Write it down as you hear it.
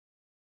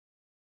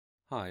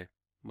Hi,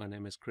 my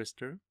name is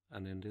Krister,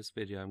 and in this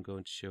video I'm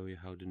going to show you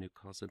how the new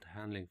consent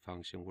handling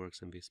function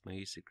works in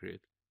Visma EasyCruit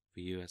for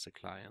you as a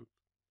client.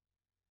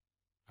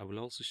 I will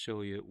also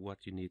show you what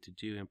you need to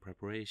do in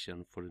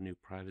preparation for the new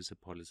privacy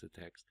policy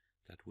text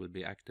that will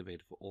be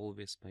activated for all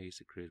Visma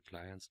EasyCruit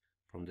clients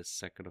from the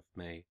 2nd of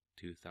May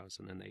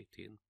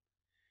 2018.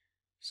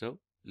 So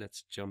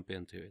let's jump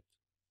into it.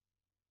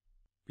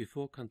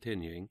 Before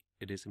continuing,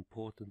 it is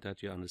important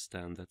that you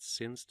understand that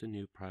since the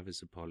new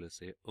privacy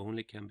policy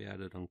only can be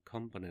added on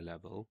company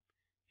level,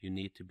 you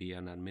need to be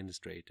an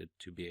administrator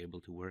to be able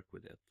to work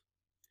with it.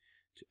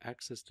 To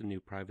access the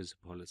new privacy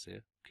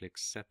policy, click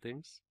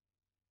Settings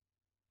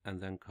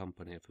and then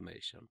Company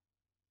Information.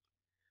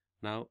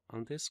 Now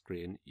on this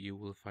screen you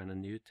will find a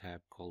new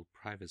tab called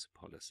Privacy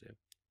Policy.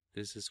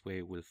 This is where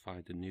you will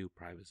find the new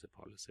privacy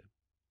policy.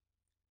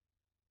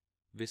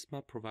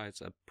 Visma provides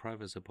a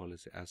privacy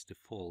policy as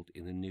default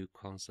in the new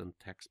consent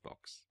text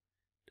box.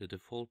 The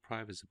default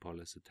privacy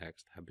policy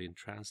text have been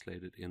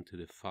translated into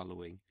the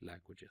following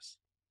languages.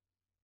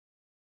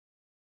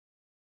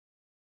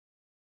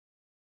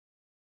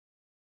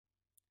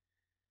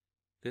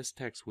 This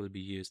text will be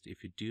used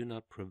if you do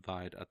not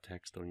provide a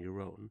text on your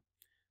own.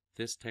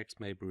 This text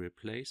may be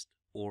replaced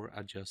or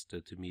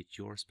adjusted to meet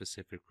your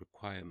specific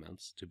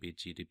requirements to be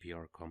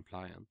GDPR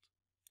compliant.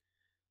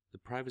 The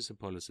privacy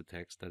policy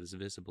text that is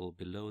visible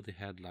below the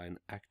headline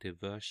Active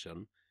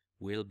Version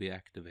will be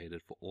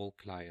activated for all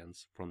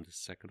clients from the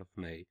 2nd of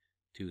May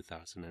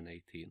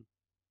 2018.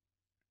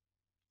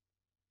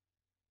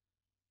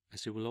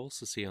 As you will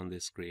also see on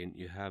this screen,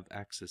 you have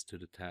access to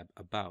the tab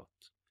About.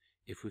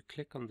 If we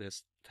click on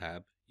this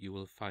tab, you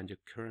will find your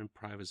current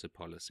privacy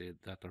policy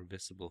that are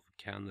visible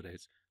for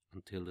candidates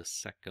until the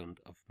 2nd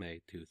of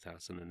May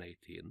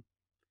 2018.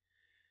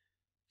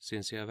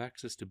 Since you have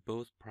access to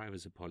both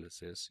privacy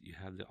policies, you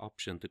have the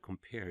option to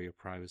compare your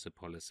privacy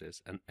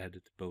policies and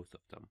edit both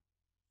of them.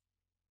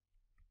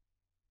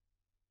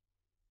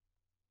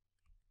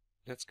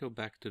 Let's go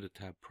back to the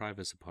tab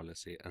Privacy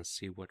Policy and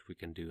see what we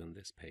can do on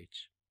this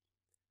page.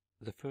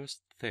 The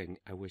first thing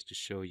I wish to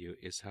show you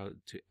is how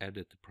to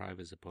edit the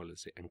privacy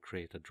policy and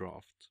create a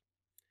draft.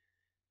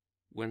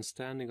 When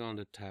standing on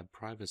the tab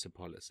Privacy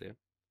Policy,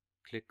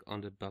 click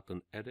on the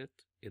button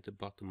Edit at the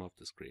bottom of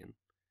the screen.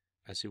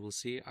 As you will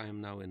see, I am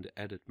now in the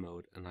edit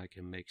mode and I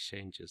can make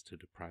changes to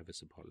the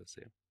privacy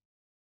policy.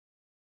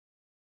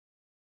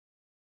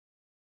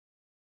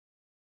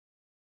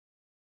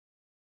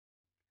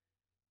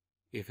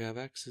 If you have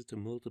access to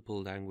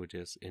multiple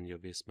languages in your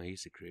Visma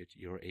EasyCruit,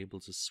 you are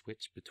able to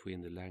switch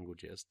between the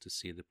languages to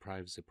see the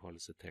privacy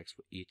policy text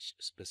for each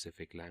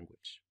specific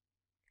language.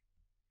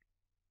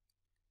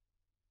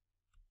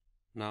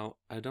 Now,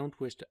 I don't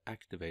wish to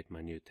activate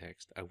my new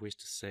text, I wish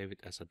to save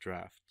it as a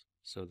draft,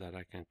 so that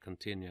I can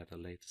continue at a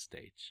later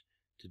stage.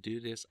 To do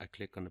this, I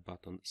click on the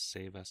button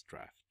Save as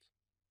Draft.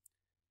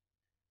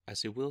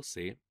 As you will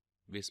see,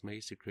 Visma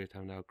EasyCruit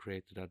have now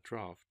created a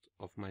draft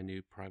of my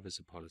new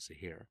privacy policy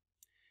here.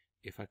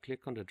 If I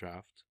click on the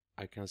draft,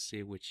 I can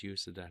see which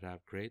user that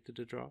have created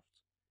the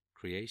draft,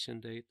 creation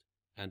date,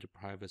 and the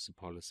privacy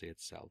policy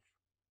itself.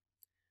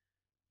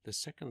 The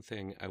second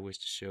thing I wish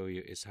to show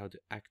you is how to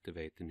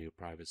activate the new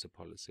privacy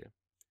policy.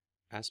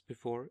 As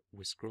before,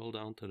 we scroll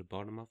down to the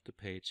bottom of the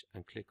page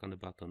and click on the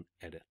button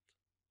Edit.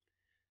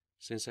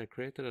 Since I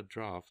created a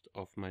draft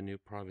of my new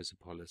privacy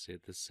policy,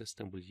 the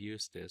system will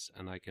use this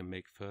and I can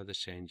make further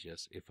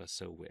changes if I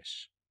so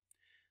wish.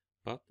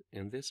 But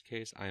in this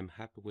case, I am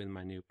happy with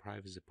my new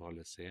privacy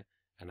policy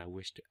and I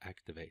wish to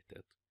activate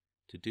it.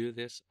 To do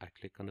this, I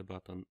click on the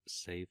button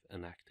Save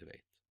and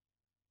Activate.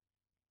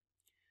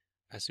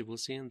 As you will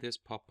see in this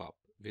pop-up,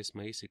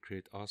 Visma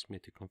EasyCruit asks me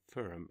to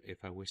confirm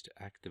if I wish to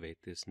activate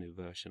this new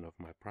version of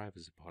my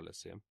privacy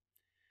policy.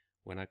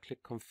 When I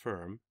click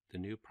Confirm, the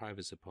new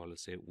privacy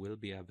policy will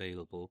be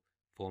available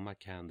for my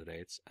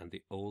candidates and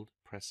the old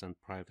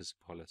present privacy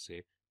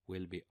policy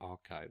will be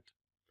archived.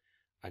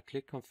 I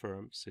click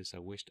Confirm since I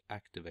wish to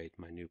activate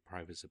my new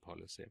privacy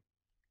policy.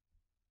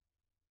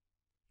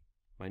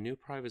 My new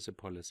privacy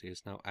policy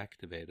is now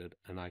activated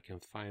and I can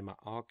find my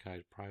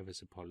archived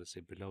privacy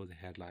policy below the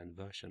headline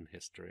Version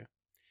History.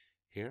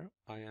 Here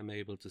I am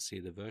able to see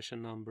the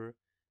version number,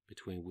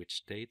 between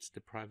which dates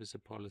the privacy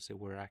policy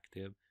were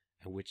active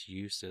and which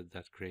user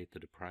that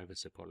created the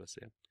privacy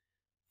policy.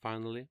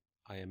 Finally,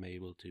 I am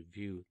able to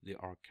view the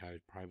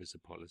archived privacy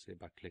policy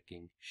by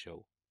clicking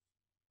Show.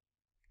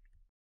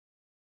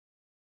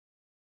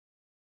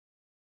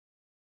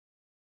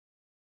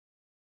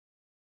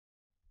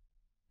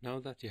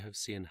 Now that you have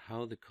seen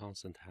how the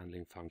consent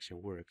handling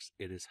function works,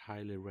 it is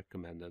highly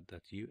recommended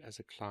that you as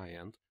a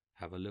client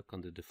have a look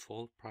on the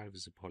default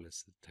privacy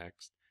policy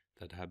text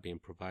that have been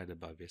provided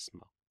by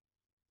Visma.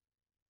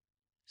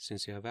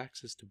 Since you have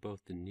access to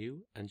both the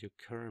new and your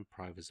current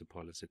privacy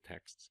policy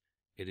texts,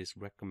 it is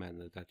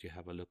recommended that you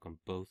have a look on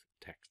both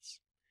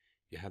texts.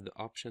 You have the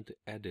option to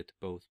edit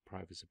both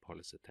privacy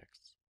policy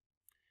texts.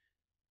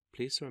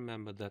 Please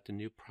remember that the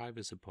new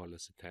privacy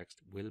policy text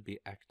will be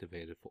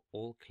activated for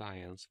all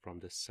clients from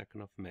the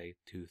 2nd of May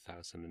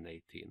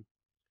 2018.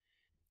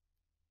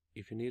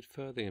 If you need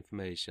further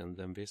information,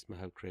 then Visma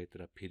have created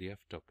a PDF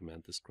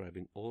document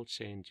describing all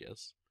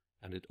changes,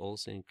 and it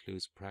also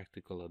includes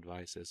practical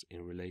advices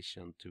in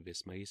relation to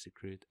Visma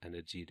EasyCruit and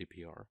the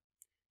GDPR.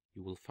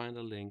 You will find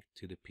a link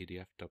to the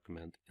PDF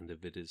document in the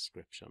video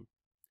description.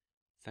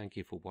 Thank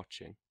you for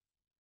watching.